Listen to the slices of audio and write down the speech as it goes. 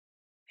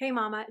Hey,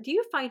 mama, do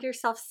you find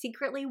yourself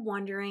secretly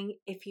wondering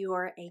if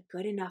you're a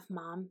good enough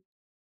mom?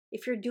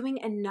 If you're doing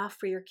enough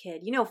for your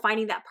kid?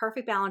 Finding that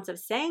perfect balance of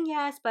saying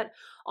yes, but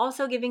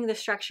also giving the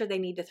structure they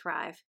need to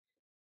thrive.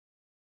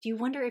 Do you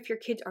wonder if your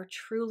kids are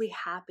truly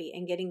happy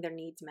and getting their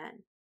needs met?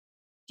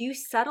 Do you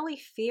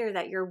subtly fear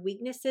that your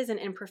weaknesses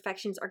and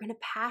imperfections are going to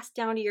pass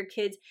down to your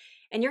kids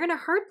and you're going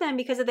to hurt them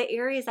because of the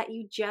areas that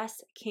you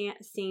just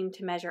can't seem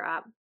to measure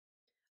up?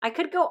 I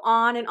could go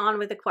on and on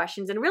with the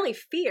questions and really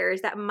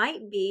fears that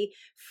might be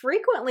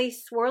frequently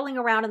swirling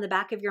around in the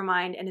back of your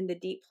mind and in the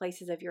deep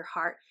places of your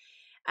heart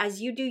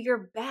as you do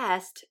your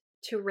best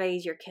to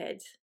raise your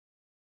kids.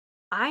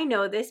 I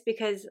know this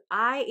because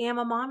I am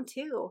a mom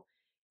too,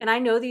 and I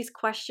know these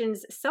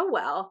questions so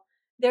well.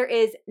 There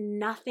is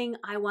nothing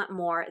I want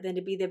more than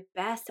to be the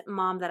best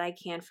mom that I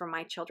can for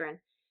my children,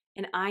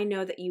 and I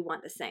know that you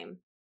want the same.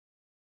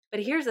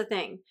 But here's the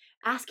thing,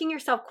 asking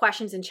yourself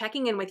questions and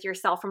checking in with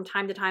yourself from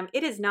time to time,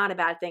 it is not a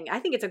bad thing. I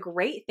think it's a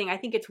great thing. I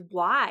think it's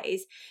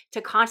wise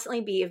to constantly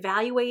be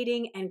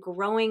evaluating and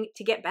growing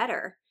to get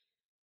better.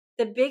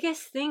 The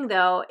biggest thing,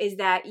 though, is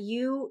that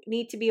you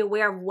need to be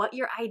aware of what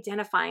you're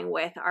identifying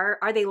with.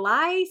 Are they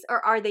lies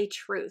or are they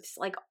truths?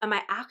 Like, am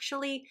I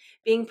actually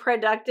being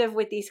productive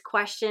with these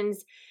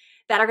questions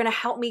that are going to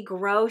help me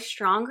grow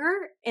stronger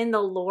in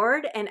the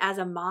Lord and as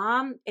a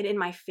mom and in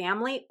my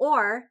family?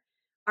 Or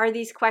are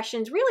these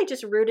questions really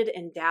just rooted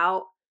in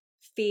doubt,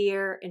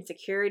 fear,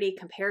 insecurity,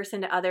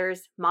 comparison to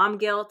others, mom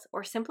guilt,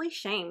 or simply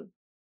shame?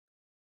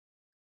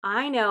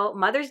 I know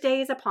Mother's Day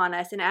is upon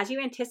us, and as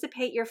you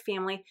anticipate your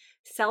family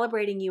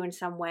celebrating you in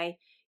some way,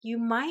 you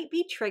might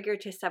be triggered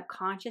to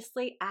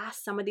subconsciously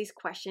ask some of these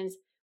questions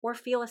or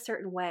feel a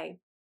certain way,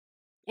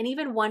 and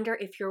even wonder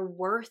if you're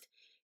worth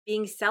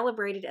being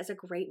celebrated as a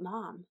great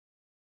mom.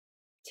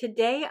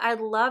 Today,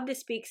 I'd love to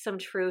speak some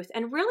truth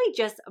and really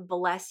just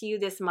bless you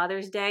this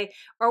Mother's Day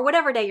or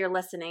whatever day you're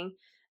listening.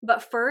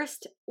 But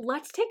first,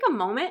 let's take a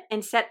moment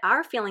and set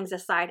our feelings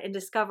aside and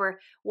discover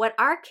what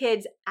our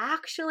kids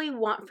actually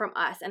want from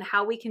us and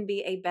how we can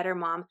be a better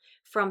mom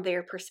from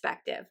their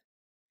perspective.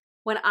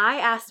 When I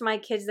asked my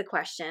kids the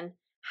question,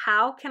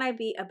 how can I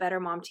be a better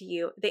mom to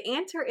you? The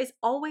answer is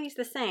always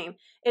the same.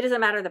 It doesn't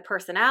matter the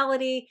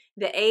personality,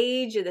 the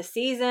age, the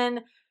season,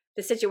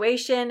 the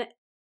situation.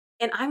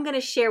 And I'm going to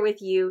share with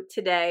you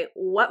today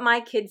what my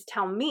kids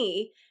tell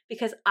me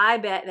because I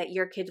bet that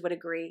your kids would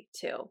agree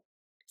too.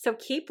 So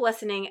keep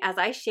listening as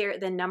I share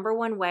the number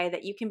one way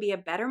that you can be a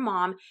better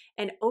mom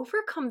and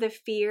overcome the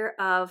fear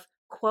of,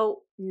 quote,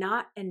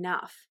 not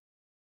enough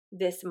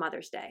this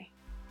Mother's Day.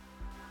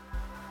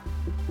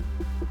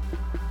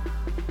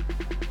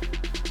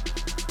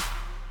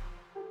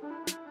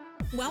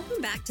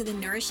 Welcome back to the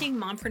Nourishing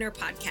Mompreneur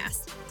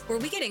podcast, where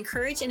we get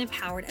encouraged and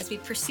empowered as we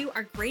pursue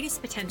our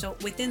greatest potential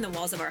within the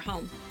walls of our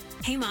home.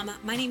 Hey mama,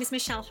 my name is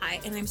Michelle High,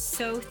 and I'm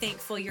so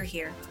thankful you're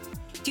here.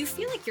 Do you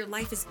feel like your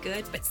life is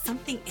good, but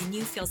something in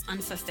you feels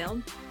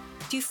unfulfilled?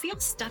 Do you feel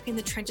stuck in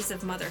the trenches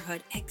of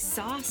motherhood,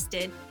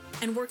 exhausted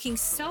and working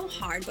so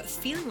hard, but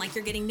feeling like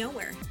you're getting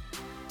nowhere?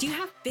 Do you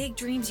have big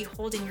dreams you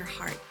hold in your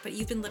heart, but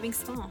you've been living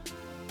small?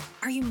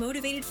 Are you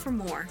motivated for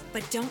more,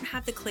 but don't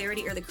have the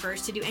clarity or the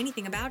courage to do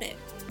anything about it?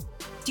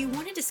 Do you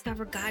want to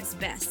discover God's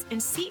best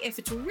and see if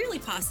it's really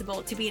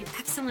possible to be an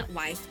excellent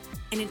wife,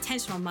 an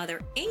intentional mother,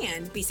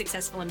 and be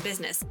successful in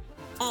business,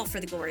 all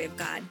for the glory of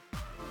God?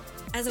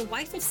 As a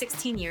wife of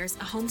 16 years,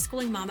 a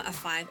homeschooling mama of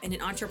 5, and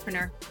an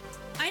entrepreneur,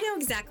 I know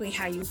exactly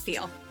how you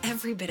feel,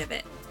 every bit of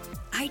it.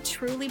 I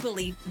truly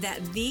believe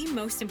that the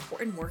most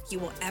important work you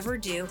will ever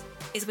do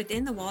is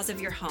within the walls of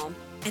your home,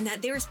 and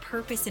that there is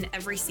purpose in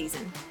every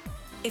season.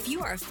 If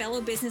you are a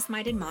fellow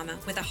business-minded mama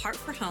with a heart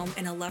for home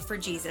and a love for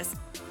Jesus,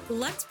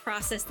 let's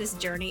process this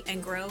journey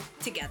and grow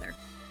together.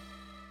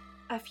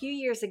 A few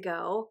years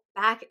ago,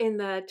 back in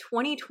the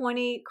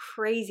 2020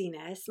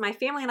 craziness, my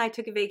family and I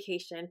took a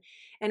vacation.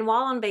 And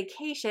while on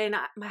vacation,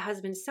 my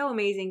husband's so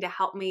amazing to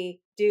help me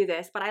do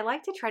this, but I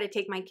like to try to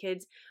take my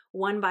kids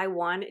one by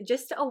one,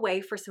 just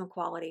away for some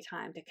quality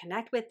time to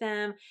connect with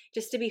them,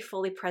 just to be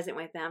fully present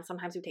with them.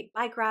 Sometimes we take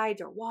bike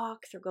rides or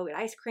walks or go get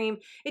ice cream.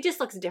 It just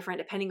looks different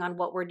depending on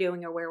what we're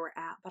doing or where we're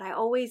at. But I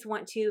always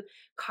want to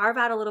carve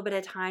out a little bit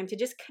of time to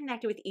just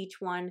connect with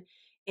each one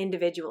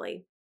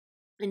individually.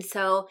 And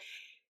so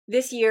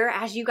this year,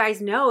 as you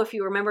guys know, if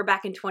you remember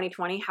back in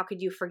 2020, how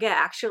could you forget?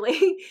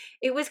 Actually,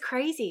 it was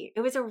crazy.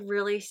 It was a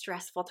really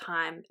stressful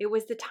time. It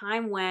was the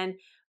time when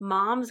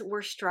moms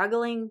were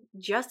struggling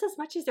just as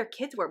much as their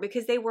kids were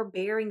because they were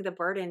bearing the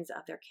burdens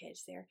of their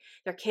kids.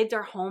 Their kids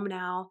are home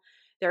now.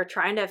 They're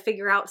trying to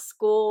figure out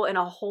school in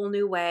a whole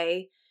new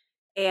way.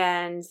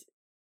 And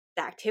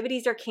the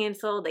activities are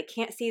canceled. They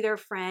can't see their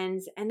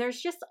friends. And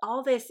there's just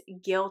all this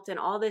guilt and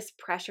all this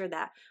pressure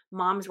that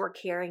moms were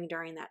carrying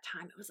during that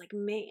time. It was like,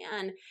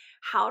 man,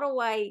 how do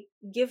I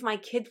give my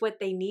kids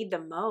what they need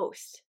the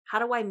most? How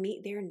do I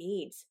meet their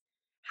needs?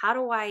 How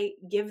do I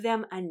give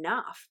them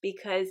enough?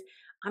 Because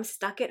I'm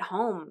stuck at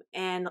home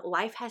and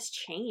life has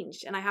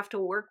changed and I have to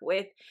work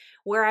with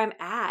where I'm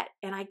at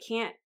and I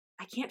can't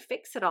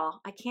fix it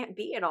all. I can't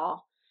be it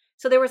all.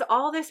 So there was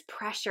all this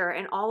pressure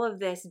and all of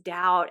this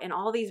doubt, and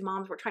all these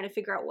moms were trying to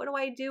figure out, what do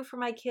I do for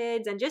my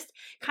kids, and just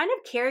kind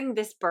of carrying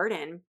this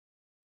burden.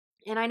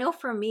 And I know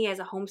for me as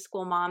a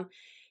homeschool mom,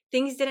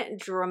 things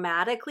didn't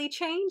dramatically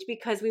change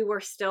because we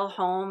were still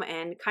home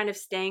and kind of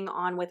staying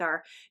on with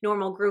our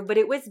normal groove, but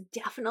it was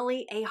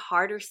definitely a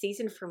harder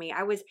season for me.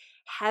 I was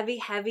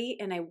heavy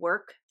in a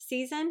work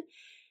season,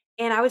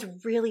 and I was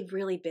really,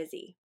 really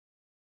busy.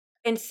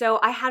 And so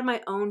I had my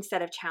own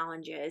set of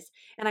challenges,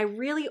 and I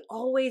really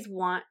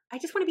I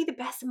just want to be the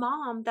best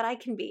mom that I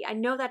can be. I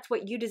know that's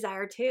what you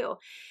desire too.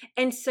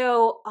 And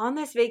so on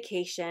this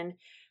vacation,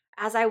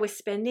 as I was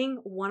spending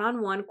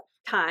one-on-one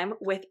time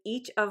with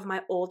each of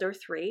my older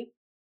three,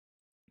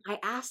 I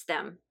asked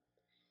them,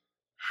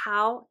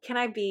 how can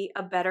I be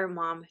a better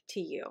mom to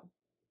you?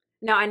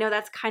 Now, I know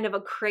that's kind of a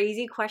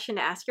crazy question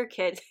to ask your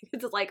kids.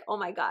 It's like, oh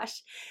my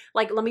gosh,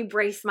 like, let me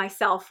brace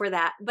myself for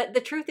that. But the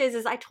truth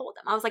is I told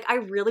them, I was like, I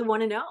really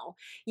want to know.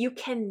 You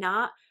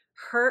cannot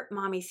hurt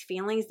mommy's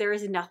feelings. There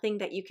is nothing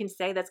that you can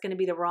say that's going to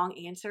be the wrong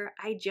answer.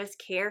 I just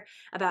care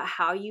about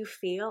how you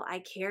feel. I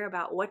care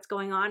about what's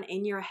going on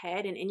in your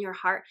head and in your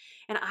heart.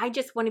 And I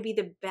just want to be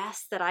the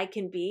best that I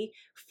can be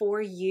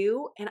for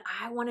you. And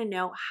I want to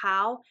know,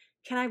 how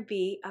can I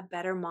be a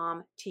better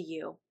mom to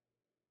you?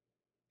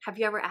 Have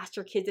you ever asked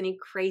your kids any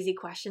crazy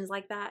questions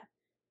like that?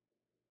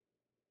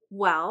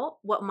 Well,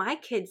 what my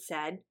kids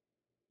said,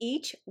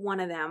 each one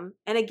of them,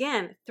 and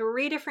again,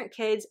 three different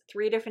kids,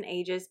 three different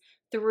ages,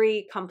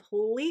 three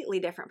completely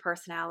different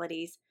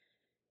personalities,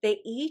 they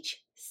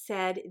each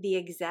said the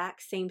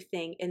exact same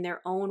thing in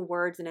their own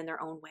words and in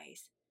their own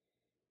ways.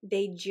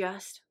 They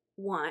just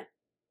want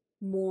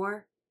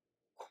more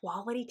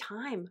quality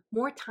time,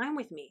 more time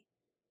with me.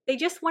 They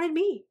just wanted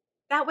me.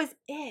 That was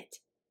it.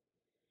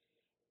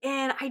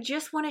 And I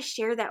just want to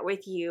share that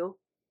with you,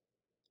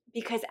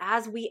 because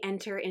as we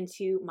enter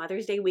into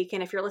Mother's Day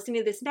weekend, if you're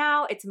listening to this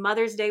now, it's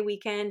Mother's Day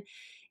weekend.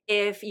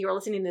 If you're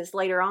listening to this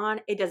later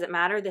on, it doesn't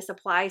matter. This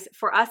applies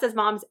for us as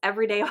moms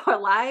every day of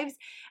our lives,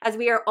 as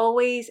we are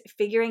always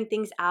figuring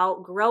things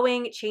out,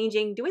 growing,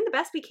 changing, doing the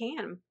best we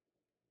can.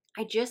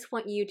 I just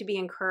want you to be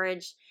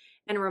encouraged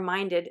and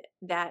reminded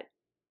that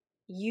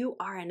you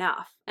are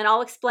enough. And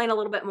I'll explain a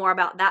little bit more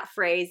about that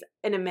phrase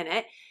in a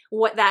minute,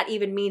 what that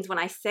even means when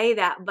I say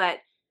that. But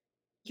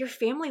your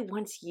family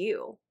wants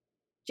you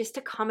just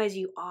to come as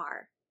you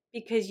are,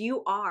 because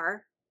you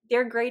are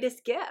their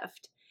greatest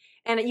gift.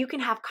 And you can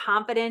have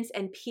confidence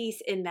and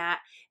peace in that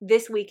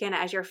this weekend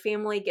as your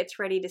family gets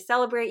ready to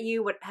celebrate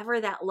you,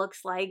 whatever that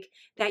looks like,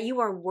 that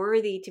you are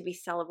worthy to be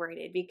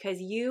celebrated,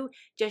 because you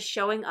just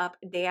showing up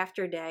day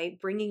after day,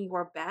 bringing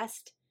your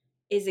best,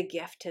 is a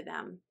gift to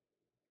them.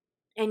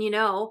 And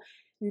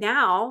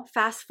now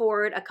fast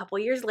forward a couple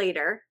years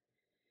later,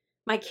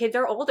 my kids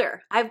are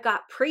older. I've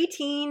got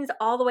preteens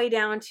all the way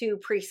down to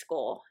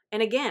preschool.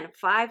 And again,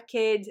 5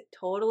 kids,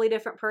 totally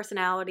different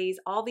personalities,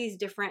 all these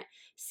different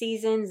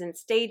seasons and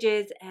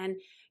stages. And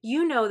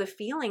you know the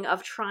feeling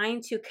of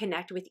trying to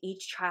connect with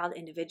each child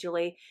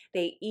individually.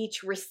 They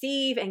each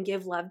receive and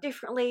give love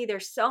differently.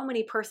 There's so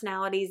many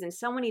personalities and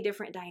so many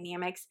different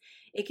dynamics.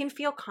 It can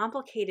feel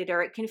complicated,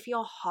 or it can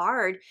feel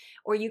hard,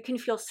 or you can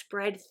feel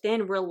spread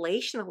thin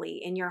relationally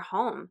in your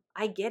home.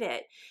 I get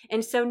it.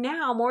 And so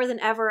now more than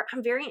ever,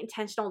 I'm very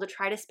intentional to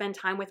try to spend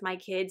time with my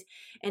kids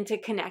and to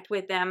connect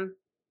with them.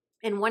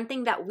 And one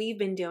thing that we've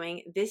been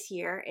doing this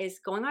year is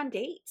going on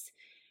dates.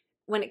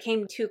 When it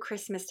came to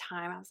Christmas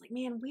time, I was like,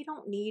 man, we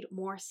don't need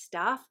more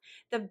stuff.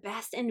 The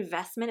best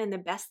investment and the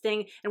best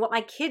thing, and what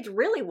my kids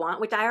really want,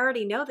 which I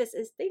already know this,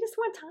 is they just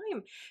want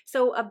time.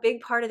 So a big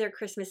part of their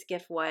Christmas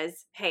gift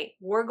was, hey,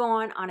 we're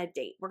going on a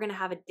date. We're going to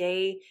have a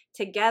day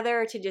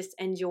together to just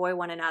enjoy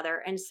one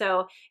another. And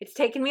so it's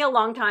taken me a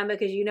long time,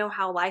 because you know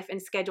how life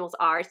and schedules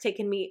are. It's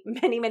taken me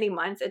many, many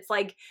months. It's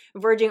like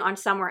verging on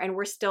summer, and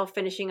we're still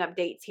finishing up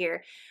dates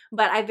here.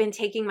 But I've been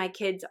taking my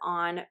kids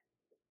on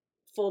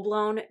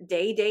full-blown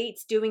day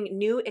dates, doing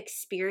new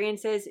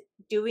experiences,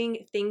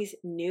 doing things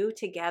new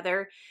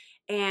together,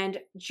 and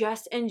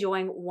just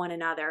enjoying one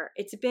another.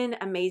 It's been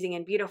amazing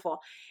and beautiful.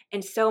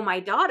 And so my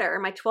daughter,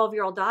 my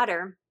 12-year-old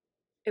daughter,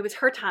 it was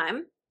her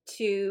time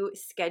to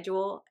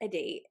schedule a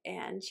date.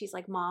 And she's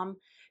like, Mom,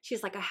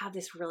 she's like, I have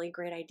this really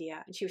great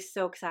idea. And she was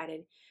so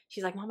excited.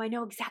 She's like, Mom, I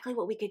know exactly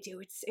what we could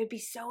do. It'd be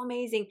so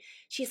amazing.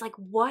 She's like,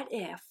 what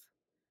if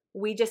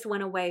we just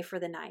went away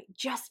for the night,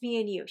 just me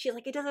and you? She's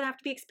like, it doesn't have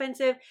to be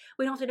expensive.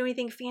 We don't have to do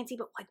anything fancy,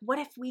 but like, what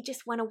if we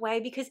just went away?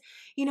 Because,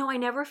 I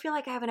never feel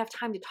like I have enough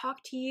time to talk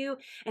to you,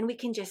 and we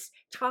can just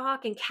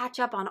talk and catch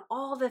up on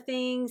all the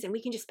things, and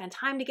we can just spend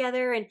time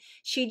together. And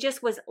she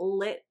just was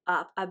lit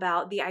up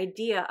about the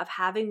idea of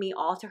having me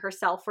all to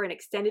herself for an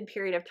extended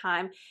period of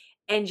time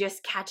and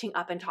just catching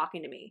up and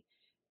talking to me.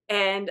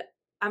 And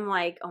I'm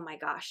like, oh my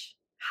gosh,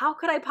 how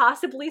could I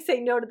possibly say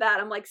no to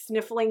that? I'm like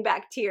sniffling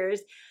back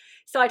tears.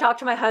 So I talked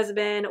to my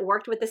husband,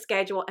 worked with the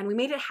schedule, and we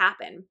made it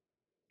happen.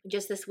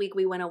 Just this week,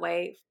 we went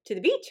away to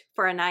the beach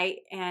for a night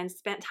and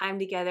spent time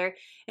together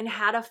and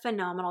had a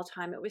phenomenal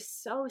time. It was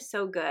so,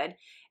 so good.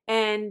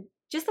 And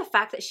just the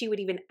fact that she would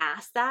even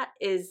ask that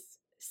is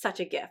such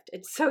a gift.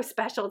 It's so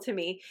special to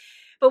me.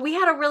 But we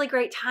had a really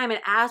great time. And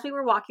as we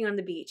were walking on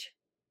the beach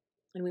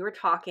and we were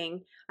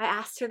talking, I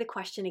asked her the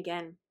question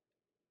again.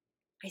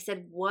 I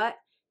said, what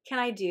can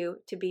I do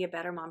to be a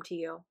better mom to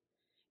you?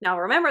 Now,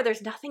 remember,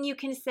 there's nothing you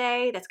can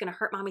say that's going to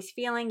hurt mommy's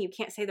feeling. You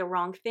can't say the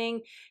wrong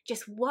thing.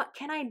 Just what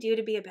can I do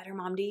to be a better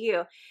mom to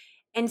you?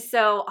 And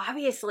so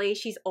obviously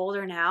she's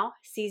older now.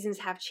 Seasons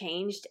have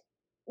changed.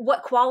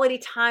 What quality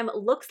time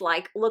looks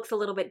looks a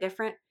little bit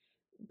different,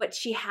 but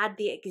she had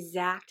the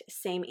exact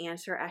same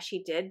answer as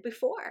she did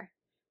before.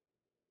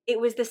 It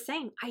was the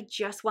same. I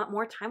just want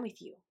more time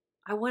with you.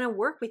 I want to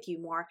work with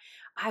you more.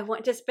 I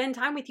want to spend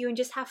time with you and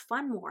just have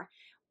fun more.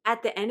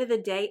 At the end of the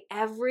day,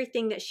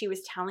 everything that she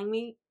was telling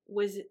me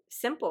was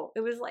simple.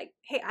 It was like,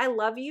 hey, I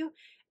love you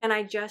and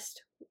I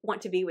just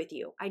want to be with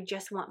you. I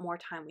just want more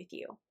time with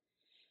you.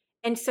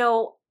 And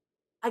so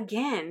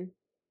again,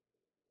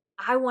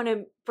 I want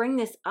to bring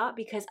this up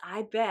because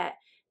I bet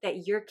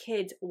that your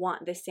kids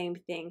want the same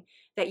thing,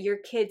 that your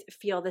kids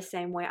feel the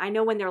same way. I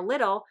know when they're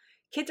little,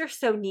 kids are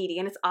so needy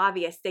and it's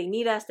obvious. They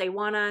need us, they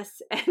want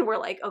us, and we're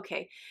like,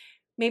 okay,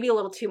 maybe a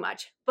little too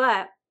much.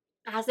 But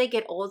as they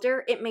get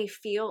older, it may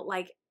feel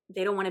like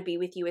they don't want to be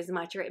with you as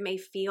much, or it may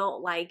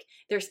feel like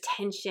there's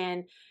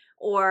tension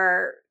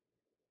or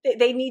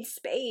they need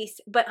space.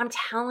 But I'm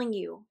telling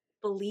you,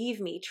 believe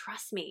me,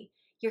 trust me,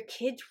 your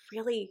kids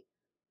really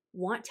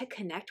want to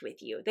connect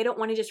with you. They don't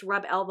want to just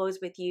rub elbows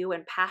with you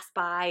and pass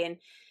by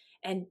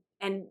and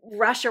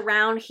rush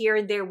around here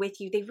and there with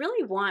you. They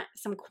really want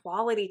some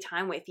quality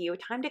time with you,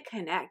 time to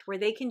connect where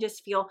they can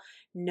just feel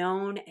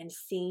known and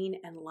seen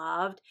and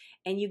loved,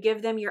 and you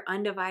give them your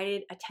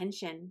undivided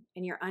attention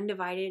and your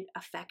undivided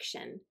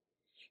affection.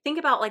 Think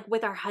about like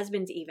with our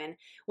husbands even.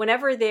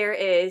 Whenever there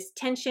is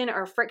tension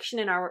or friction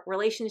in our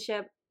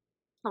relationship,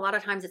 a lot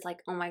of times it's like,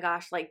 oh my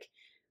gosh, like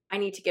I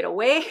need to get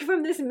away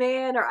from this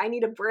man, or I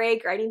need a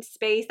break, or I need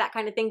space, that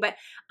kind of thing. But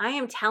I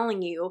am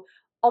telling you,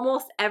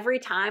 almost every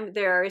time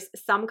there's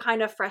some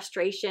kind of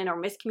frustration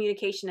or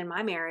miscommunication in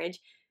my marriage,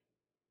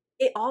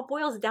 it all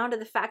boils down to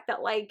the fact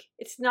that like,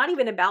 it's not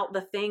even about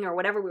the thing or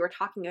whatever we were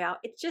talking about.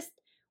 It's just,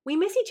 we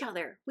miss each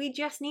other. We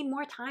just need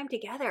more time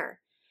together.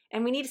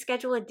 And we need to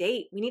schedule a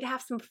date. We need to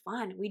have some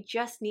fun. We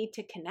just need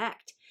to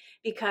connect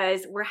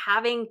because we're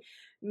having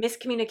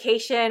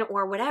miscommunication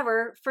or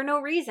whatever for no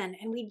reason.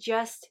 And we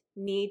just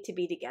need to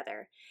be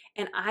together.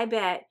 And I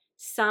bet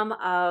some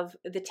of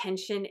the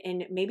tension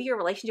in maybe your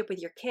relationship with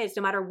your kids,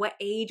 no matter what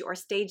age or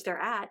stage they're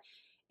at,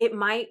 it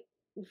might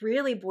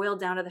really boil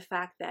down to the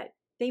fact that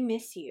they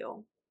miss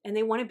you and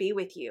they want to be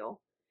with you.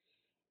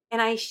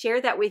 And I share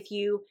that with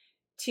you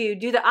to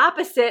do the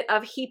opposite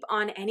of heap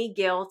on any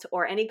guilt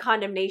or any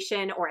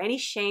condemnation or any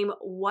shame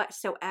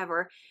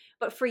whatsoever,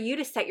 but for you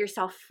to set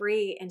yourself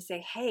free and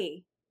say,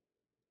 hey,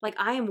 like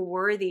I am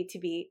worthy to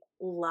be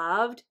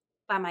loved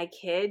by my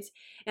kids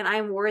and I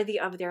am worthy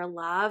of their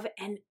love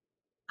and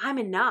I'm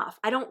enough.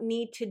 I don't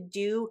need to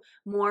do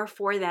more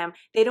for them.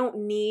 They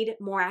don't need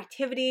more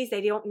activities.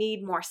 They don't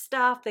need more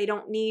stuff. They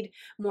don't need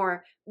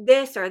more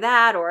this or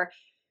that or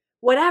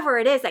whatever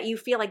it is that you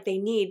feel like they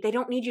need. They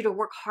don't need you to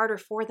work harder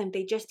for them.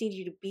 They just need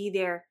you to be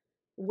there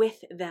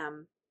with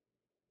them.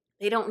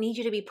 They don't need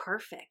you to be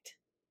perfect.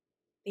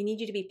 They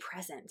need you to be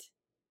present.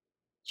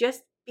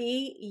 Just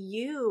be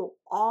you,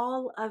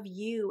 all of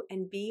you,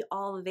 and be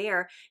all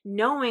there,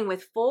 knowing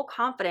with full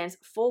confidence,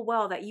 full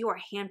well that you are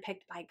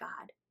handpicked by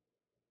God.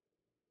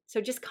 So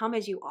just come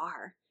as you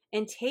are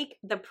and take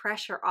the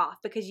pressure off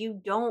because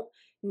you don't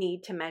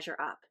need to measure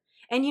up.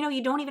 And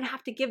you don't even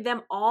have to give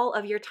them all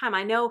of your time.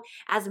 I know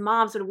as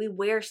moms, when we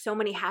wear so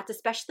many hats,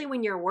 especially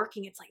when you're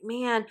working, it's like,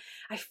 man,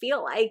 I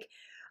feel like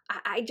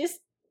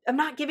I'm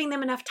not giving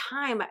them enough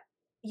time.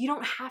 You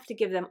don't have to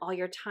give them all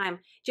your time.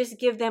 Just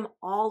give them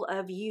all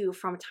of you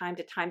from time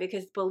to time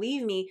because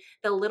believe me,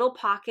 the little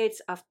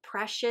pockets of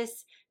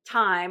precious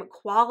time,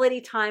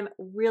 quality time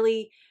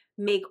really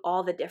make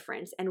all the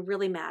difference and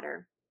really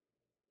matter.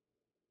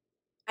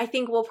 I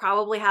think we'll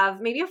probably have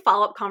maybe a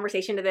follow-up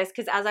conversation to this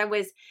because as I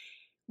was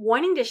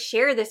wanting to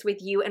share this with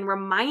you and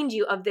remind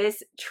you of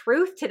this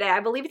truth today, I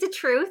believe it's a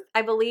truth.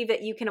 I believe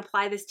that you can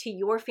apply this to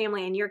your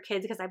family and your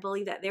kids because I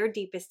believe that their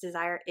deepest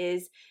desire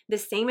is the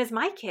same as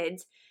my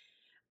kids.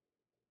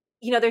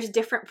 There's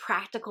different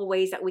practical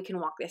ways that we can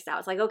walk this out.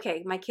 It's like,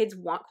 okay, my kids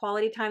want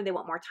quality time. They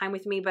want more time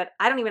with me, but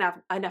I don't even have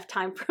enough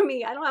time for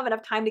me. I don't have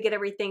enough time to get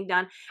everything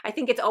done. I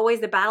think it's always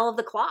the battle of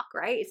the clock,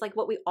 right? It's like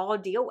what we all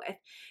deal with.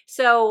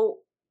 So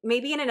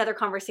maybe in another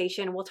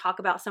conversation, we'll talk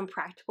about some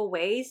practical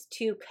ways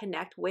to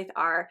connect with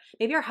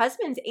maybe our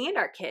husbands and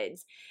our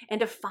kids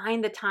and to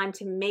find the time,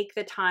 to make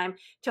the time,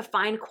 to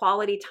find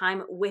quality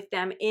time with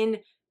them in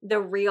the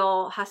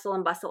real hustle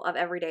and bustle of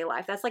everyday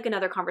life. That's like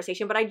another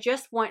conversation, but I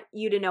just want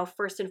you to know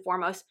first and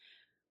foremost,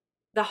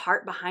 the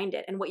heart behind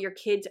it and what your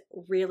kids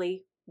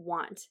really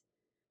want.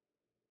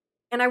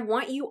 And I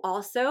want you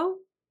also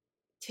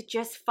to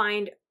just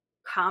find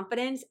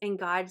confidence in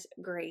God's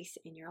grace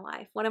in your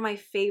life. One of my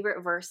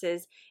favorite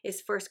verses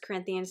is 1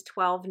 Corinthians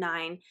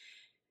 12:9.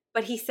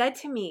 But he said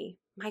to me,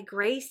 my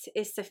grace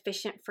is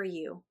sufficient for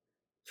you,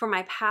 For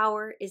my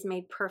power is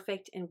made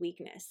perfect in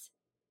weakness.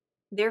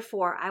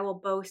 Therefore, I will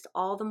boast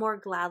all the more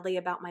gladly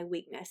about my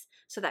weakness,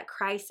 so that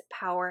Christ's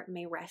power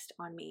may rest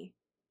on me.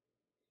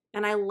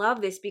 And I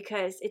love this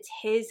because it's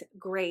His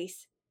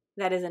grace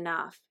that is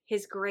enough.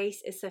 His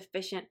grace is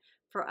sufficient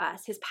for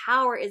us. His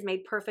power is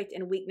made perfect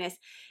in weakness.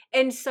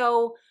 And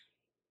so,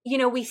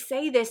 we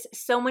say this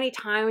so many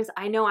times.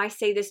 I know I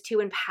say this too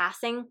in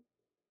passing,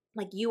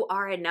 like, you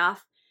are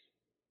enough.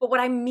 But what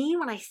I mean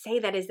when I say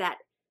that is that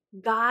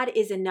God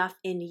is enough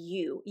in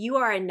you. You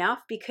are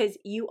enough because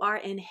you are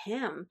in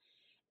Him.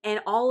 And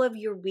all of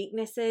your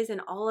weaknesses and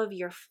all of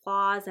your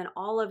flaws and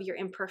all of your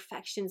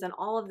imperfections and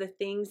all of the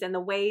things and the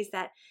ways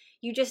that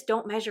you just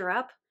don't measure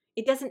up,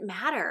 it doesn't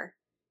matter,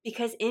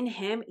 because in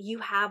Him you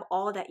have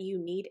all that you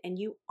need, and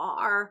you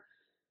are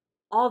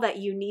all that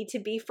you need to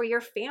be for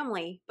your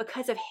family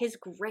because of His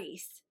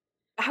grace.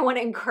 I want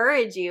to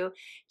encourage you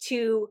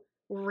to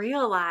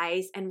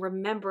realize and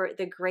remember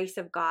the grace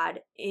of God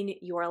in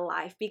your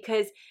life,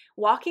 because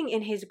walking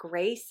in His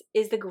grace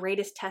is the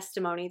greatest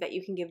testimony that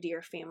you can give to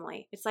your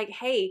family. It's like,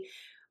 hey,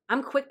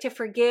 I'm quick to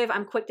forgive.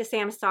 I'm quick to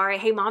say I'm sorry.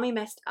 Hey, mommy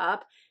messed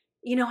up.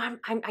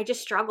 I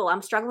just struggle.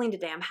 I'm struggling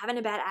today. I'm having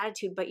a bad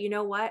attitude, but you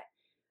know what?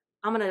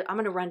 I'm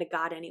gonna run to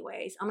God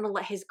anyways. I'm gonna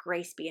let His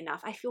grace be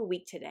enough. I feel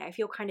weak today. I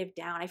feel kind of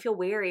down. I feel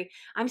weary.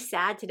 I'm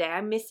sad today.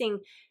 I'm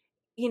missing,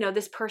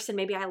 this person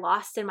maybe I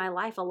lost in my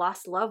life, a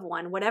lost loved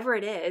one, whatever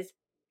it is.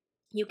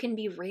 You can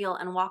be real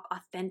and walk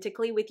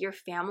authentically with your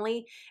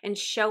family and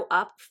show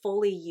up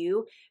fully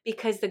you,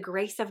 because the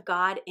grace of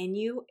God in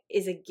you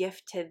is a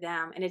gift to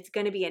them, and it's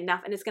going to be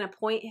enough, and it's going to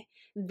point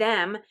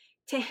them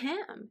to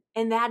Him.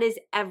 And that is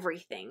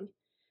everything.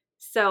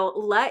 So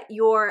let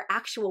your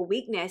actual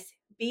weakness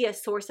be a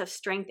source of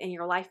strength in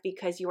your life,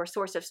 because your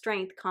source of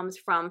strength comes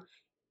from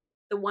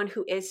the one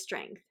who is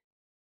strength.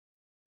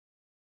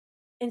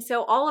 And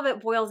so all of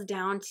it boils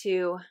down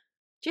to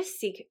just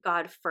seek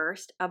God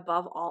first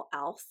above all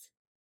else.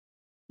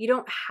 You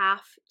don't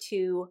have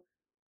to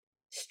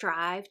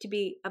strive to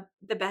be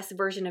the best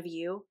version of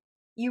you.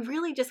 You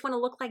really just want to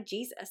look like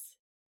Jesus.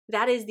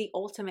 That is the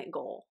ultimate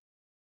goal.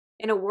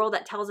 In a world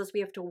that tells us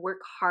we have to work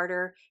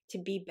harder to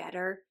be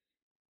better,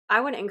 I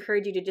want to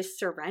encourage you to just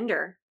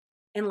surrender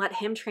and let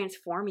Him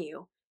transform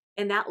you.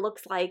 And that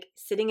looks like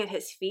sitting at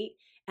His feet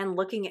and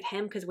looking at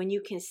Him, because when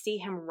you can see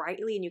Him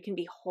rightly and you can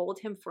behold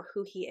Him for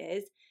who He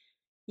is,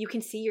 you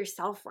can see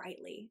yourself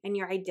rightly, and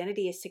your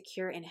identity is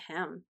secure in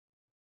Him.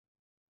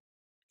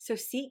 So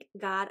seek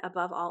God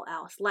above all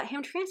else. Let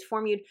Him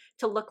transform you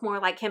to look more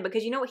like Him,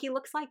 because you know what He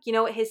looks like? You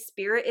know what His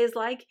Spirit is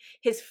like?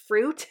 His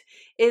fruit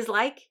is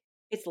like?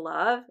 It's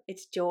love,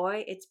 it's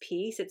joy, it's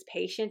peace, it's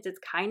patience, it's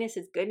kindness,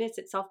 it's goodness,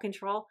 it's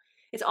self-control.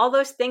 It's all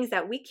those things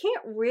that we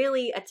can't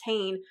really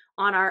attain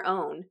on our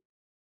own.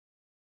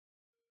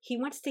 He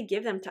wants to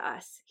give them to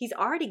us. He's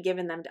already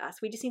given them to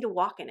us. We just need to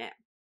walk in it.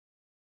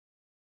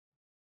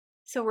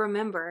 So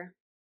remember,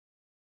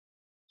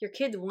 your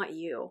kids want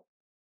you.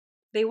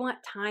 They want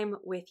time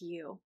with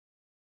you.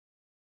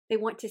 They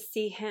want to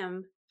see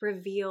Him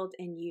revealed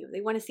in you.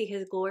 They want to see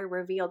His glory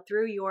revealed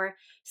through your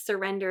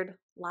surrendered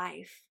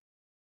life.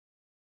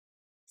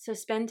 So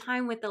spend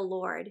time with the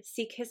Lord,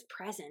 seek His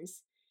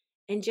presence,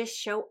 and just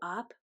show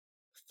up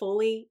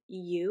fully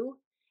you,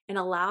 and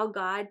allow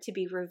God to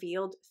be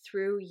revealed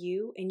through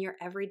you in your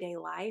everyday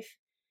life,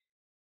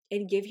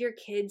 and give your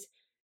kids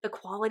the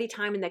quality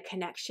time and the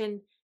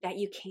connection that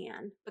you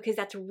can, because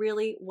that's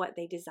really what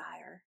they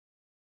desire.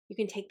 You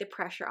can take the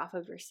pressure off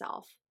of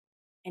yourself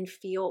and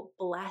feel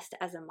blessed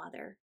as a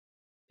mother,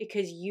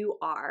 because you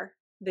are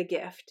the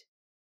gift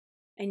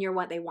and you're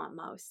what they want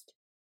most.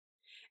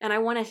 And I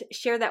want to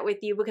share that with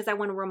you because I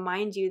want to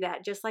remind you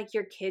that just like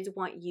your kids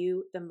want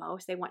you the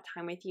most, they want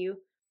time with you,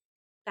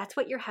 that's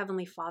what your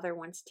Heavenly Father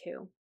wants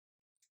too.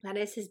 That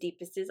is His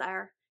deepest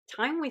desire.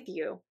 Time with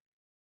you.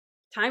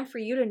 Time for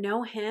you to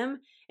know Him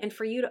and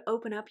for you to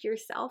open up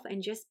yourself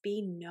and just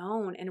be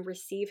known and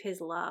receive His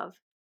love.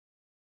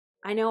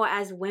 I know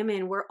as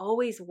women, we're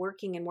always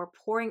working and we're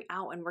pouring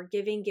out and we're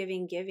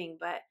giving,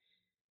 but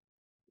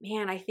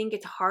man, I think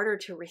it's harder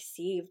to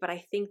receive, but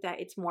I think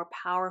that it's more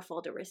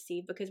powerful to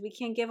receive, because we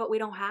can't give what we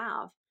don't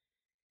have.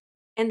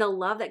 And the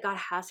love that God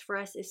has for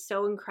us is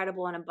so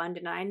incredible and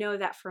abundant. And I know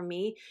that for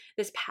me,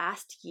 this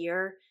past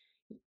year,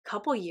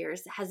 couple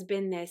years, has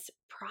been this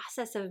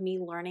process of me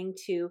learning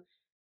to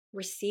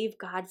receive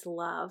God's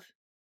love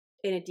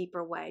in a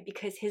deeper way,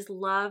 because His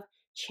love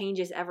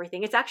changes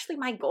everything. It's actually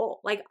my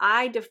goal. Like,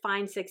 I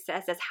define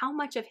success as how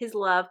much of His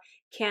love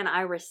can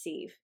I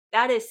receive.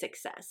 That is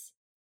success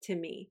to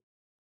me.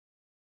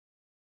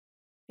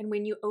 And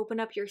when you open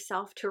up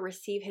yourself to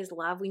receive His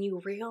love, when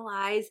you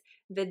realize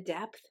the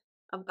depth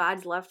of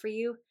God's love for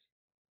you,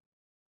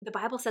 the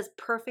Bible says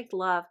perfect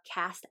love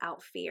casts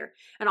out fear.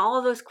 And all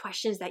of those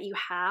questions that you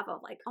have of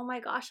like, oh my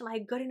gosh, am I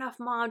a good enough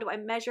mom? Do I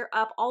measure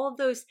up? All of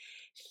those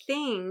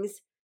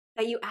things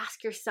that you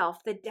ask yourself,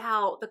 the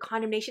doubt, the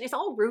condemnation, it's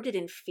all rooted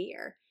in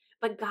fear.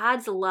 But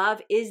God's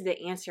love is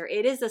the answer.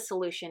 It is the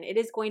solution. It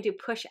is going to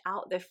push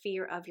out the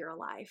fear of your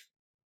life.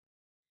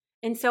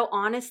 And so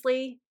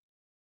honestly,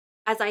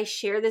 as I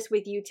share this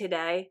with you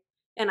today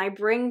and I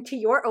bring to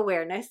your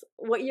awareness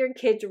what your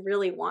kids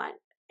really want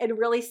and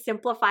really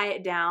simplify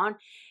it down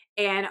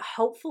and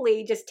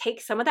hopefully just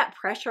take some of that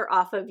pressure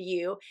off of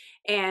you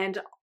and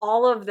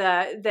all of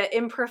the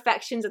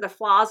imperfections or the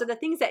flaws or the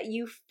things that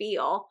you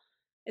feel,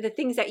 the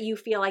things that you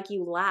feel like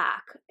you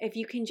lack. If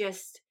you can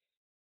just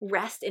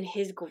rest in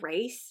his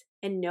grace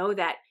and know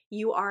that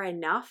you are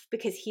enough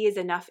because he is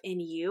enough in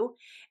you,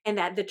 and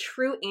that the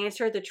true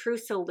answer, the true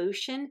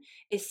solution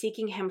is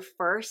seeking him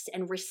first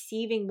and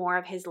receiving more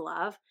of his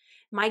love.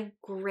 My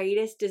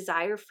greatest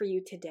desire for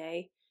you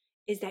today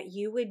is that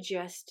you would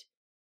just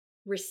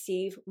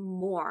receive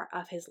more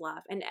of his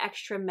love, an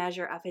extra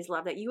measure of his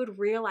love, that you would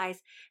realize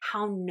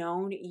how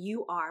known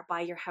you are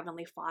by your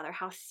Heavenly Father,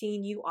 how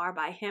seen you are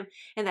by him,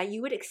 and that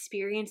you would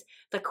experience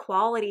the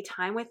quality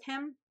time with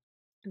him,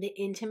 the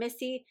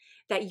intimacy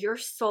that your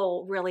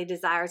soul really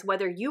desires,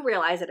 whether you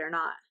realize it or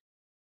not.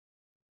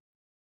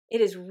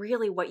 It is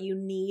really what you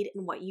need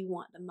and what you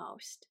want the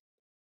most.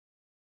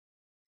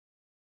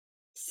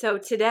 So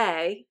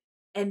today,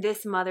 and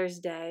this Mother's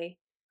Day,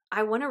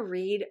 I want to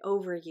read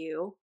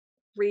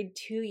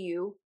to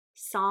you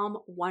Psalm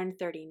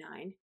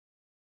 139,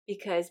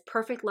 because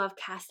perfect love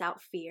casts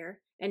out fear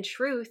and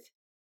truth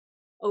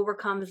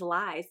overcomes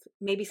lies,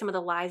 maybe some of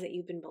the lies that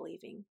you've been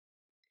believing.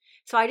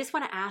 So I just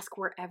want to ask,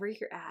 wherever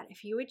you're at,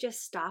 if you would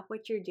just stop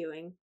what you're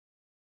doing,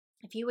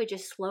 if you would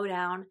just slow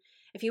down,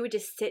 if you would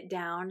just sit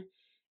down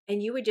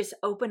and you would just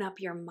open up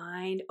your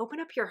mind, open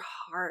up your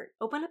heart,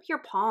 open up your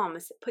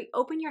palms,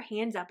 open your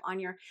hands up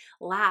on your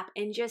lap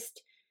and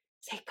just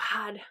say,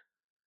 God,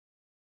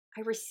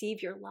 I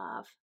receive your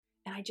love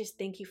and I just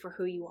thank you for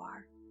who you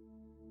are.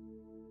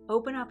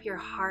 Open up your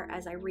heart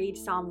as I read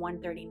Psalm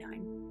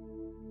 139.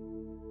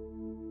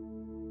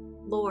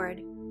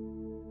 Lord,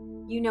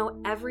 you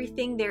know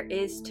everything there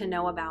is to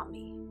know about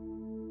me.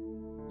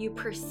 You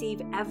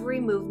perceive every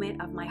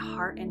movement of my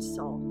heart and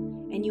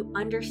soul, and you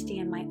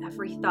understand my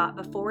every thought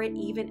before it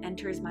even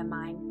enters my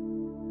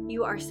mind.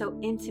 You are so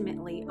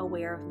intimately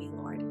aware of me,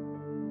 Lord.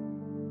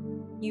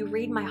 You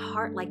read my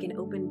heart like an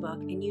open book,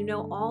 and you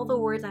know all the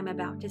words I'm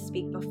about to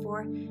speak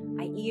before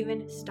I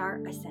even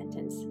start a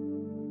sentence.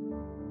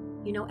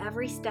 You know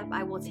every step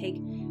I will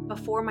take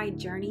before my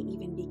journey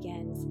even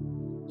begins.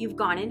 You've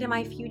gone into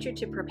my future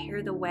to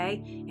prepare the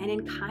way, and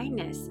in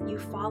kindness you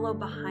follow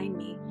behind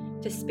me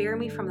to spare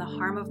me from the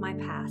harm of my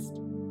past.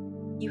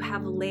 You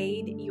have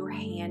laid your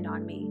hand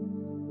on me.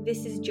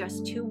 This is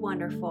just too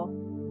wonderful,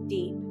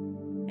 deep,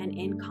 and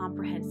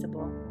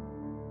incomprehensible.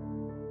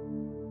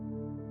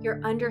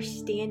 Your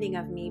understanding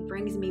of me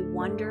brings me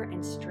wonder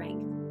and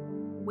strength.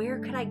 Where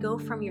could I go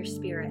from your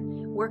spirit?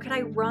 Where could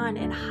I run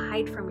and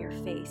hide from your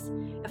face?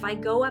 If I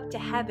go up to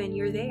heaven,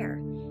 you're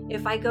there.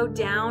 If I go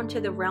down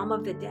to the realm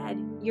of the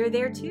dead, you're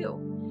there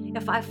too.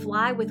 If I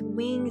fly with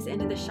wings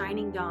into the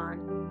shining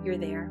dawn, you're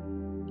there.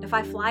 If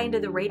I fly into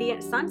the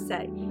radiant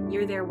sunset,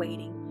 you're there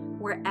waiting.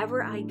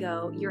 Wherever I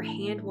go, your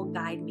hand will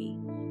guide me.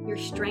 Your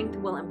strength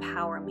will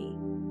empower me.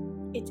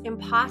 It's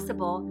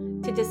impossible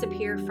to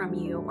disappear from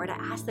you or to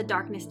ask the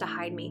darkness to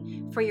hide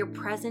me, for your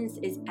presence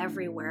is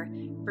everywhere,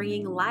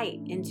 bringing light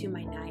into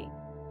my night.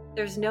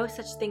 There's no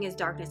such thing as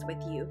darkness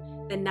with you.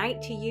 The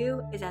night to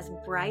you is as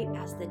bright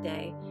as the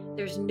day.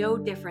 There's no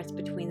difference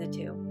between the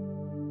two.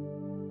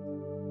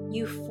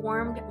 You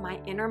formed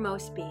my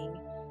innermost being,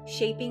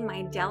 shaping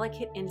my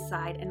delicate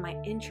inside and my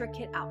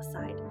intricate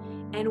outside,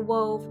 and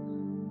wove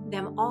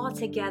them all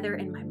together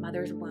in my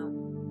mother's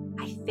womb.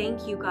 I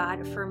thank you,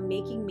 God, for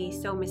making me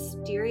so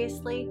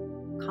mysteriously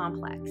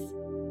complex.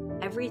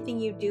 Everything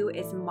you do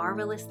is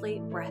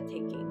marvelously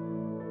breathtaking.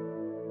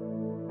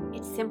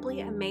 It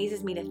simply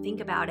amazes me to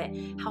think about it,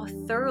 how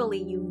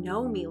thoroughly you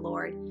know me,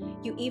 Lord.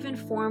 You even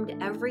formed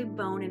every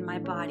bone in my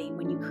body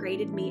when you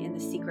created me in the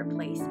secret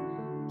place.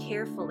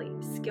 Carefully,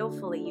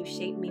 skillfully, you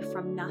shaped me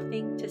from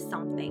nothing to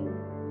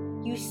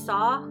something. You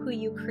saw who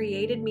you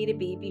created me to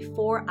be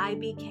before I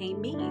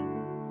became me.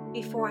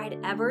 Before I'd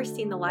ever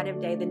seen the light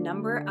of day, the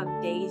number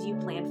of days you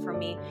planned for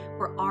me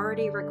were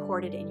already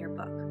recorded in your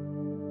book.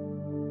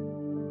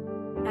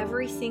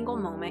 Every single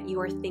moment you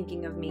are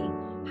thinking of me,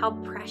 how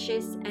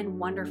precious and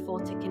wonderful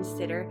to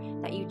consider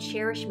that you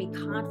cherish me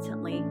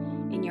constantly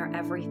in your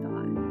every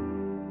thought.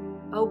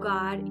 Oh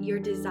God, your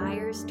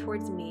desires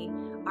towards me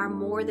are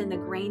more than the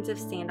grains of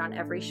sand on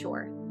every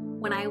shore.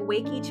 When I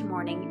wake each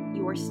morning,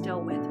 you are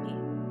still with me.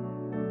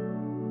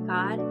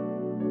 God,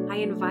 I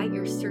invite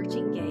your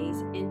searching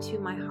gaze into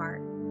my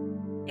heart.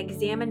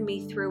 Examine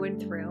me through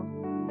and through.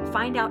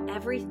 Find out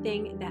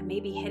everything that may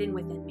be hidden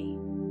within me.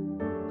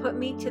 Put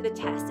me to the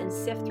test and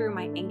sift through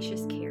my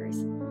anxious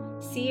cares.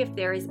 See if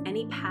there is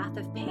any path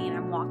of pain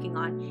I'm walking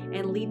on,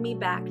 and lead me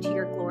back to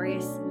your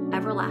glorious,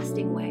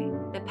 everlasting way,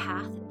 the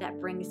path that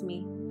brings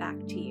me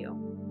back to you.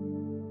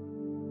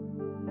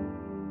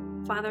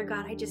 Father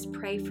God, I just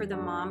pray for the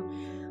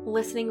mom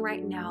listening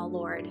right now,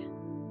 Lord,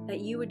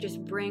 that you would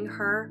just bring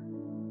her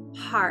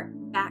heart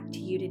back to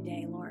you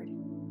today, Lord.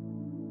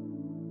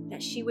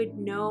 That she would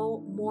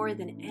know more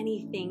than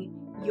anything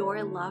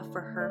your love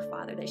for her,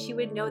 Father, that she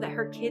would know that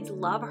her kids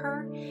love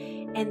her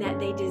and that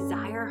they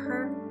desire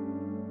her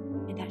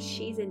and that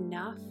she's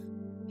enough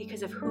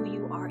because of who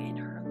you are in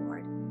her,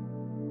 Lord.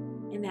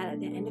 And that at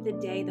the end of the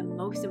day, the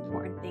most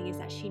important thing is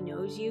that she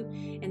knows you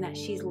and that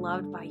she's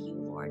loved by you,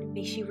 Lord.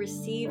 May she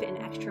receive an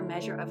extra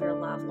measure of your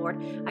love,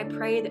 Lord. I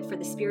pray that for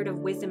the spirit of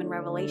wisdom and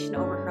revelation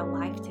over her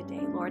life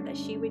today, Lord, that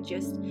she would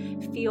just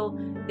feel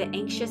the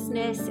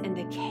anxiousness and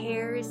the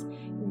cares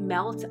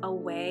melt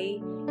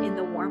away in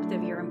the warmth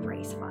of your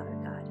embrace, Father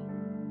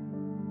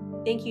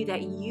God. Thank you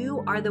that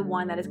you are the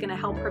one that is going to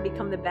help her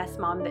become the best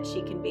mom that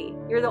she can be.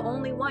 You're the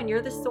only one.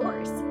 You're the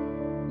source.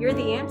 You're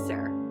the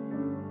answer.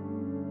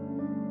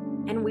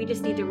 And we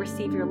just need to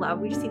receive your love.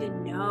 We just need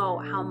to know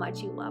how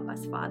much you love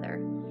us,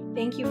 Father.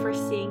 Thank you for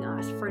seeing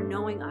us, for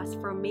knowing us,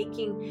 for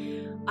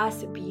making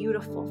us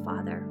beautiful,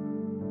 Father.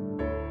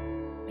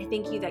 I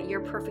thank you that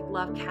your perfect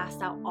love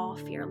casts out all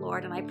fear,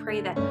 Lord. And I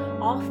pray that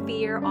all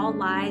fear, all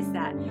lies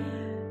that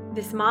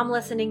this mom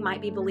listening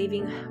might be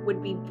believing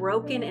would be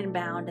broken and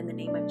bound in the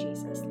name of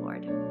Jesus,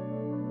 Lord.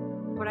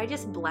 Lord, I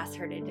just bless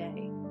her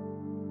today.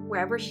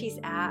 Wherever she's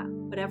at,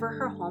 whatever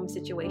her home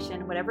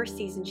situation, whatever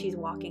season she's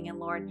walking in,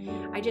 Lord,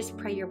 I just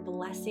pray your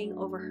blessing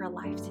over her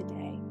life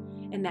today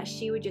and that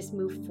she would just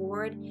move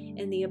forward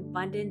in the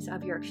abundance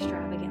of your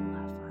extravagant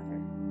love,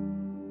 Father.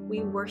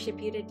 We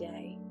worship you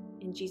today.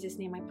 In Jesus'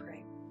 name I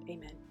pray.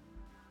 Amen.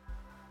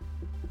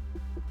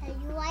 If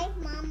you like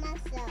Mama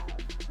So,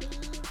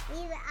 please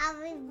leave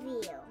a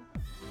review.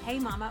 Hey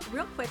Mama,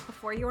 real quick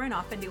before you run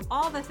off and do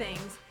all the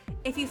things,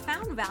 if you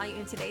found value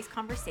in today's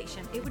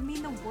conversation, it would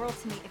mean the world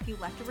to me if you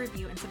left a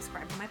review and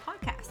subscribed to my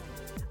podcast.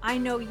 I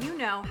know you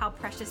know how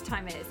precious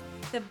time is.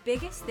 The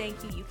biggest thank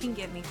you can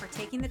give me for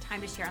taking the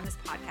time to share on this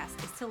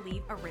podcast is to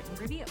leave a written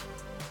review.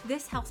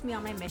 This helps me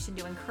on my mission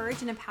to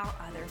encourage and empower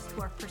others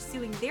who are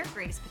pursuing their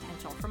greatest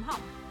potential from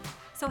home.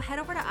 So head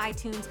over to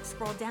iTunes,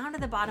 scroll down to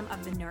the bottom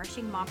of the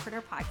Nourishing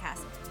Mompreneur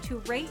podcast to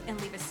rate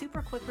and leave a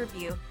super quick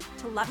review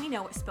to let me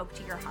know what spoke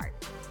to your heart.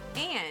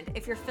 And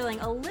if you're feeling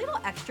a little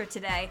extra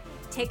today,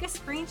 take a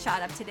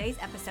screenshot of today's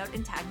episode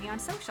and tag me on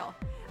social.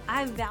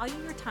 I value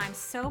your time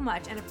so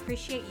much and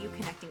appreciate you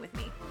connecting with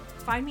me.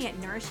 Find me at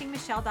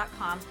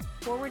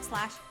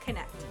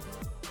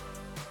nourishingmichelle.com/connect.